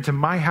bring you into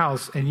my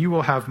house and you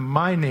will have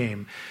my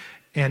name.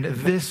 And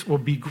this will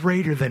be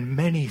greater than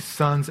many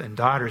sons and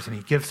daughters. And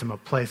he gives them a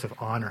place of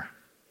honor.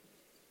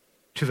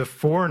 To the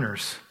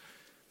foreigners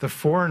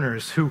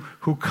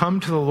who come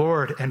to the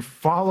Lord and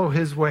follow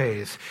his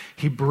ways,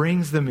 he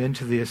brings them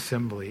into the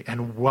assembly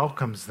and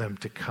welcomes them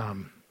to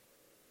come.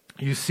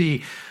 You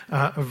see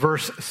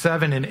verse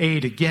 7 and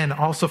 8, again,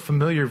 also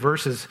familiar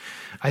verses.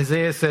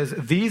 Isaiah says,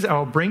 these I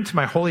will bring to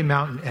my holy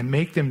mountain and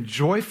make them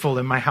joyful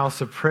in my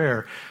house of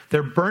prayer.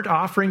 Their burnt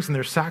offerings and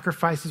their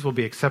sacrifices will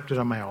be accepted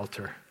on my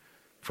altar.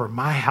 For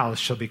my house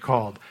shall be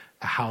called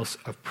a house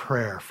of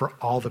prayer for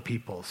all the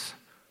peoples.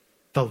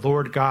 The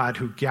Lord God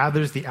who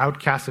gathers the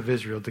outcasts of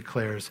Israel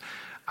declares,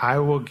 I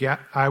will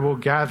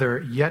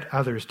gather yet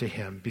others to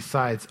him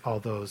besides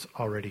all those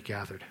already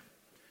gathered.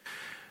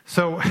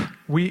 So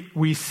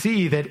we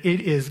see that it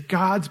is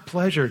God's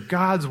pleasure,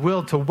 God's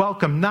will to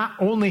welcome not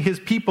only his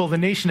people, the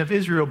nation of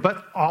Israel,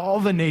 but all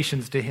the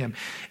nations to him.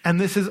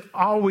 And this has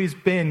always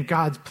been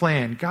God's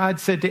plan. God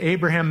said to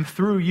Abraham,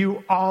 through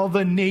you, all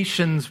the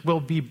nations will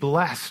be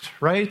blessed,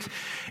 right?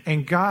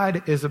 And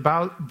God is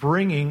about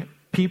bringing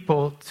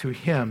people to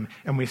him.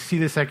 And we see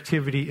this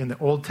activity in the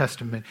Old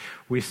Testament.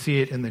 We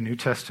see it in the New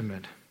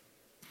Testament.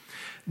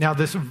 Now,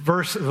 this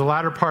verse, the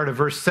latter part of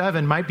verse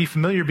 7, might be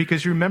familiar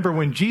because you remember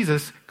when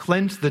Jesus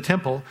cleansed the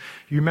temple,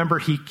 you remember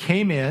he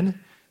came in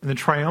the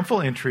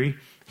triumphal entry,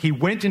 he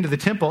went into the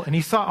temple and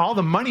he saw all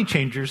the money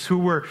changers who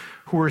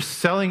were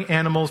selling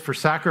animals for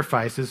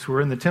sacrifices who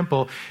were in the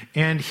temple,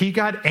 and he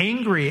got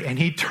angry and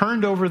he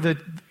turned over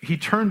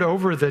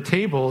the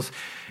tables,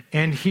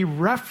 and he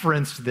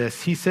referenced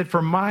this. He said,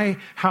 "For my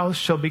house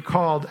shall be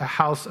called a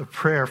house of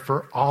prayer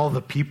for all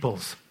the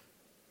peoples."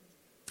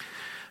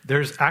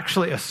 There's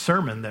actually a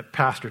sermon that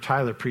Pastor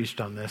Tyler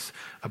preached on this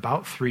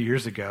about 3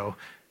 years ago,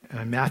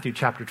 Matthew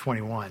chapter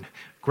 21.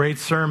 Great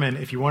sermon.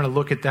 If you want to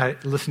look at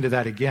that, listen to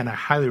that again, I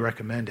highly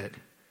recommend it.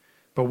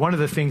 But one of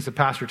the things that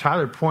Pastor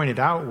Tyler pointed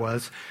out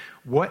was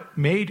what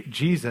made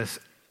Jesus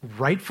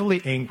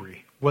rightfully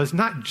angry was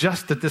not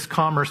just that this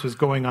commerce was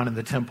going on in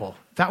the temple.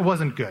 That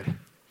wasn't good.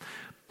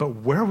 But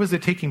where was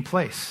it taking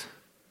place?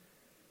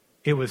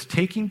 It was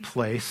taking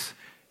place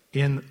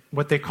in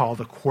what they call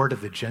the court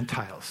of the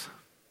Gentiles.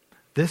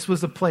 This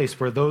was a place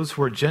where those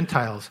who were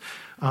Gentiles,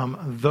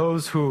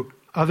 others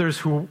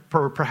who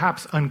were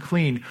perhaps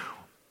unclean,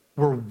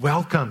 were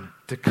welcome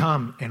to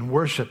come and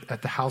worship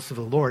at the house of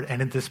the Lord.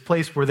 And in this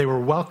place where they were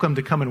welcome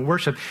to come and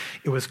worship,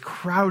 it was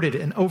crowded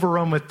and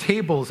overrun with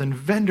tables and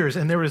vendors,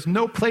 and there was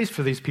no place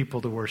for these people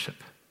to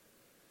worship.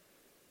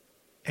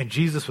 And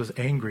Jesus was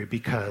angry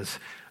because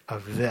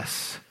of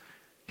this.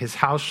 His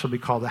house shall be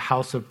called a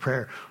house of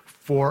prayer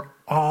for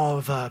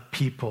all the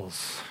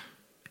peoples.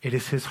 It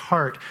is his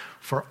heart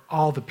for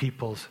all the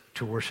peoples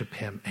to worship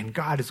him. And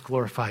God is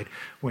glorified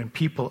when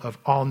people of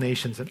all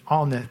nations and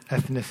all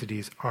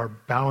ethnicities are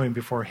bowing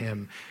before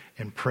him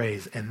in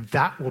praise. And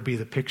that will be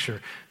the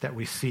picture that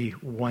we see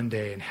one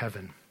day in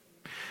heaven.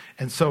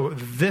 And so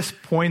this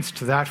points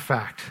to that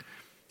fact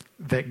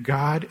that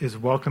God is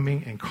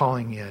welcoming and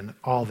calling in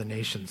all the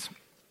nations.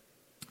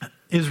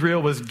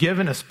 Israel was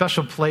given a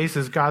special place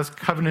as God's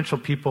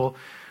covenantal people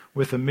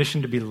with a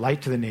mission to be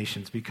light to the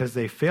nations. Because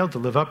they failed to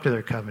live up to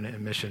their covenant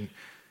and mission,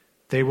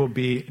 they will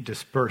be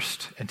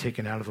dispersed and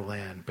taken out of the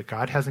land. But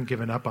God hasn't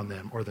given up on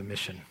them or the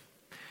mission.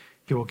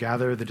 He will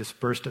gather the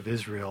dispersed of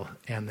Israel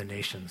and the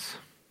nations.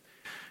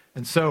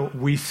 And so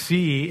we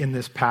see in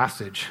this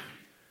passage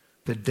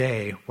the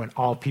day when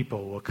all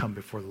people will come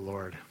before the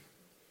Lord.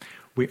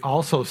 We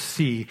also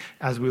see,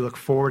 as we look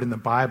forward in the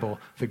Bible,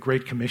 the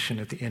Great Commission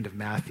at the end of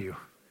Matthew,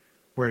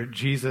 where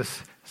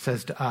Jesus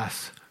says to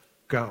us,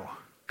 go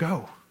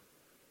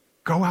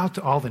out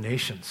to all the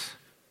nations.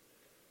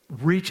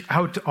 Reach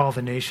out to all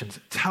the nations.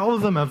 Tell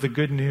them of the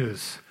good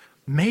news.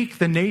 Make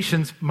the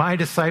nations my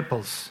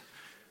disciples.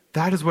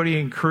 That is what he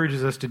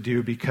encourages us to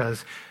do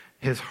because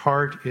his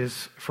heart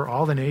is for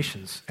all the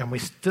nations. And we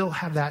still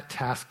have that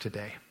task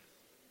today.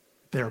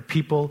 There are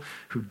people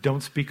who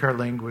don't speak our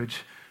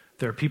language.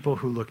 There are people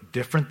who look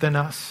different than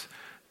us.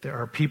 There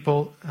are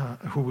people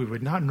who we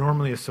would not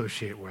normally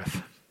associate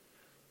with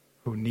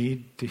who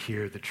need to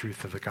hear the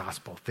truth of the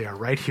gospel. They are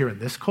right here in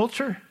this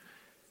culture,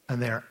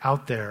 and they are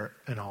out there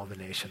in all the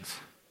nations.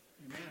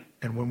 Amen.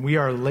 And when we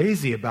are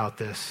lazy about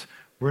this,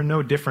 we're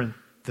no different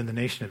than the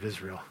nation of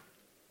Israel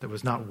that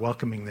was not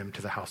welcoming them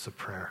to the house of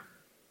prayer.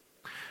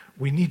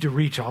 We need to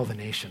reach all the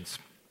nations.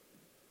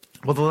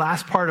 Well, the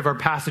last part of our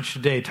passage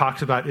today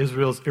talks about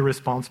Israel's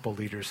irresponsible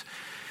leaders.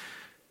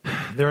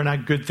 There are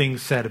not good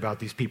things said about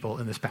these people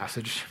in this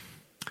passage.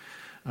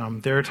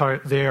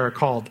 They are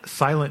called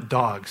silent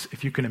dogs.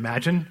 If you can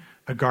imagine,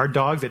 a guard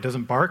dog that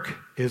doesn't bark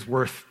is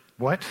worth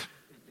what?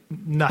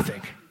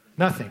 Nothing.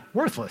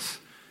 Worthless.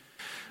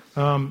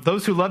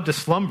 Those who love to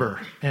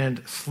slumber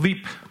and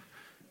sleep.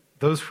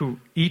 Those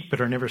who eat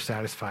but are never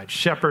satisfied.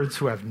 Shepherds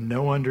who have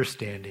no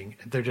understanding.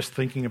 They're just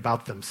thinking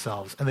about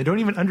themselves. And they don't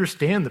even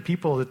understand the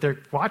people that they're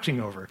watching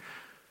over.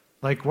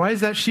 Like, why is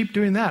that sheep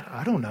doing that?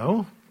 I don't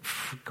know.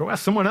 Go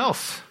ask someone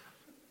else.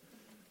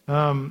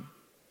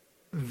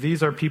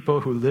 These are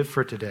people who live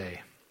for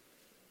today.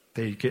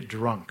 They get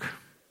drunk,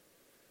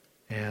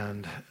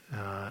 and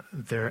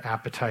their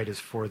appetite is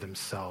for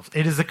themselves.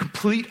 It is the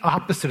complete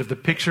opposite of the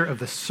picture of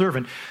the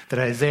servant that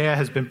Isaiah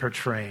has been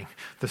portraying.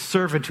 The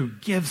servant who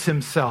gives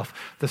himself,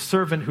 the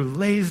servant who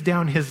lays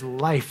down his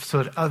life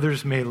so that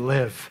others may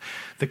live.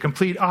 The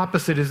complete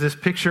opposite is this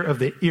picture of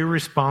the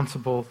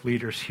irresponsible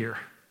leaders here.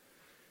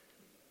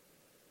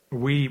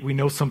 We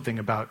know something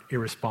about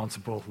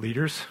irresponsible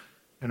leaders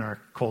in our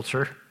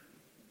culture.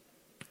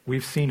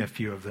 We've seen a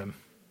few of them.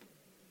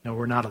 No,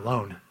 we're not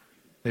alone.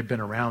 They've been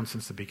around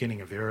since the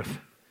beginning of the earth.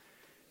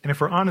 And if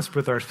we're honest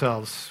with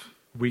ourselves,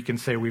 we can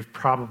say we've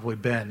probably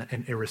been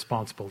an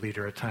irresponsible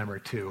leader a time or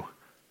two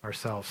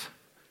ourselves.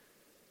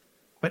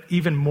 But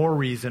even more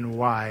reason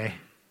why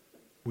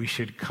we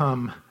should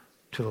come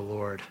to the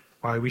Lord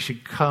why we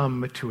should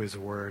come to his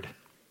word?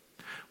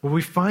 Will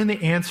we find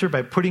the answer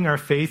by putting our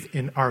faith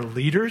in our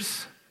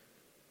leaders?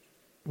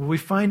 Will we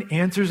find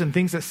answers and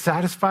things that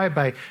satisfy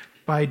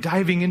by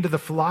diving into the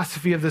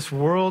philosophy of this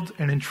world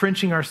and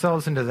entrenching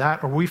ourselves into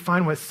that? Or will we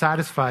find what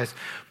satisfies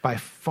by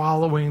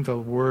following the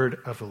word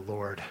of the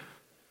Lord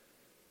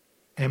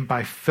and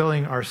by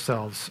filling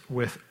ourselves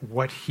with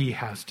what he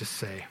has to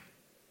say?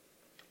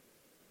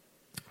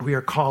 We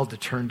are called to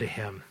turn to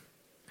him.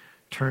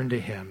 Turn to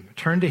him.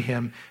 Turn to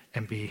him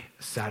and be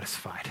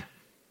satisfied.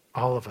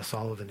 All of us,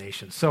 all of the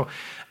nations. So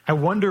I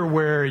wonder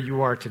where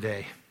you are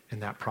today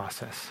in that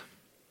process.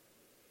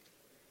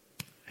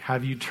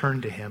 Have you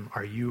turned to him?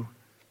 Are you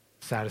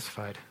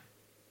satisfied?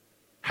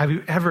 Have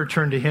you ever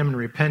turned to him in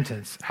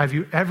repentance? Have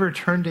you ever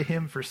turned to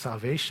him for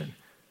salvation?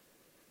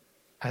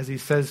 As he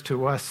says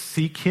to us,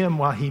 seek him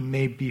while he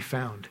may be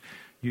found.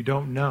 You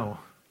don't know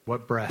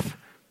what breath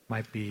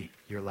might be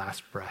your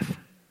last breath.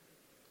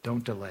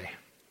 Don't delay.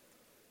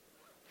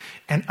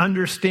 And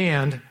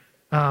understand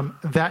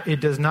that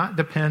it does not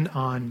depend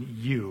on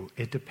you.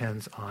 It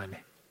depends on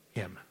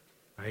him,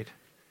 right?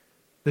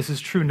 This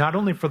is true not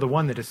only for the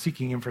one that is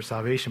seeking him for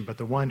salvation, but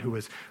the one who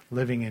is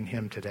living in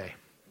him today.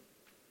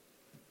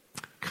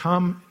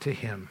 Come to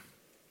him.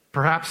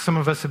 Perhaps some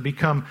of us have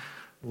become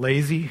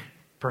lazy.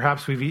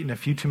 Perhaps we've eaten a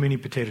few too many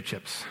potato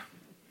chips.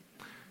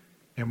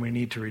 And we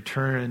need to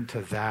return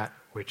to that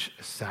which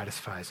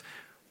satisfies.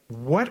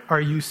 What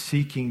are you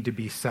seeking to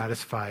be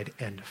satisfied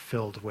and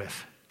filled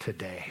with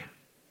today?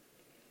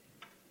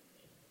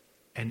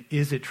 And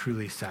is it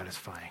truly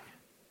satisfying?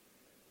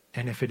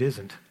 And if it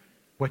isn't,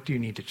 what do you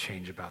need to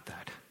change about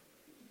that?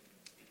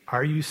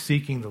 Are you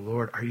seeking the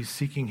Lord? Are you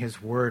seeking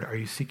his word? Are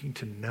you seeking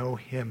to know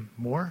him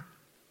more?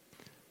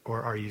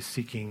 Or are you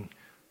seeking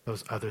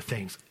those other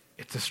things?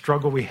 It's a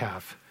struggle we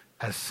have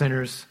as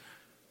sinners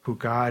who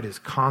God is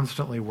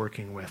constantly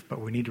working with,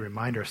 but we need to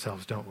remind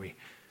ourselves, don't we,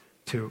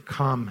 to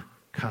come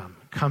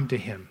to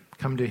him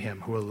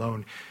who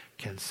alone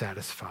can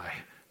satisfy,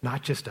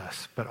 not just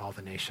us, but all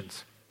the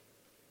nations.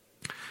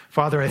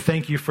 Father, I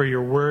thank you for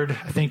your word.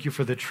 I thank you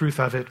for the truth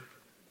of it.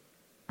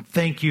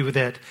 Thank you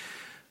that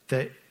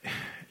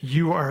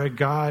you are a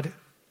God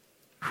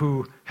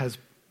who has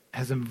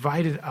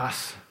invited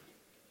us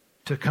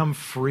to come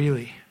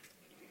freely.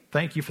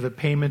 Thank you for the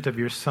payment of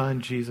your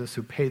Son, Jesus,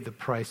 who paid the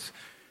price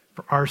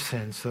for our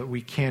sins so that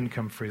we can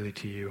come freely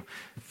to you.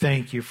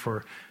 Thank you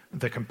for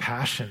the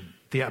compassion,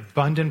 the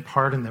abundant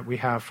pardon that we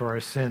have for our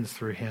sins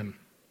through him.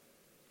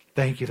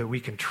 Thank you that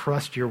we can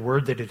trust your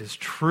word, that it is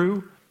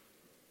true,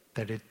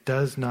 that it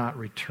does not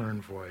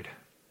return void.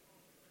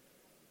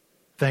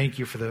 Thank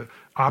you for the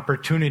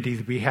opportunity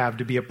that we have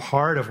to be a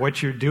part of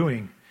what you're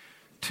doing,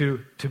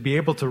 to be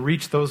able to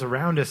reach those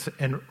around us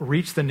and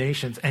reach the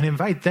nations and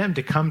invite them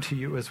to come to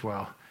you as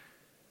well.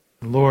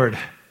 Lord,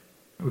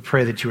 we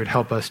pray that you would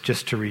help us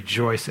just to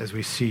rejoice as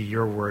we see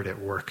your word at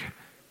work.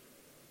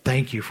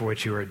 Thank you for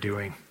what you are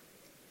doing.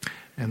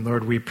 And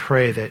Lord, we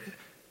pray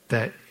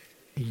that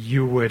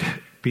you would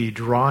be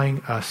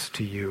drawing us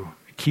to you.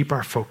 Keep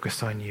our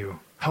focus on you.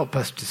 Help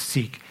us to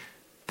seek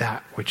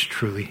that which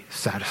truly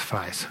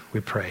satisfies.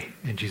 We pray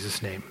in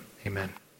Jesus' name. Amen.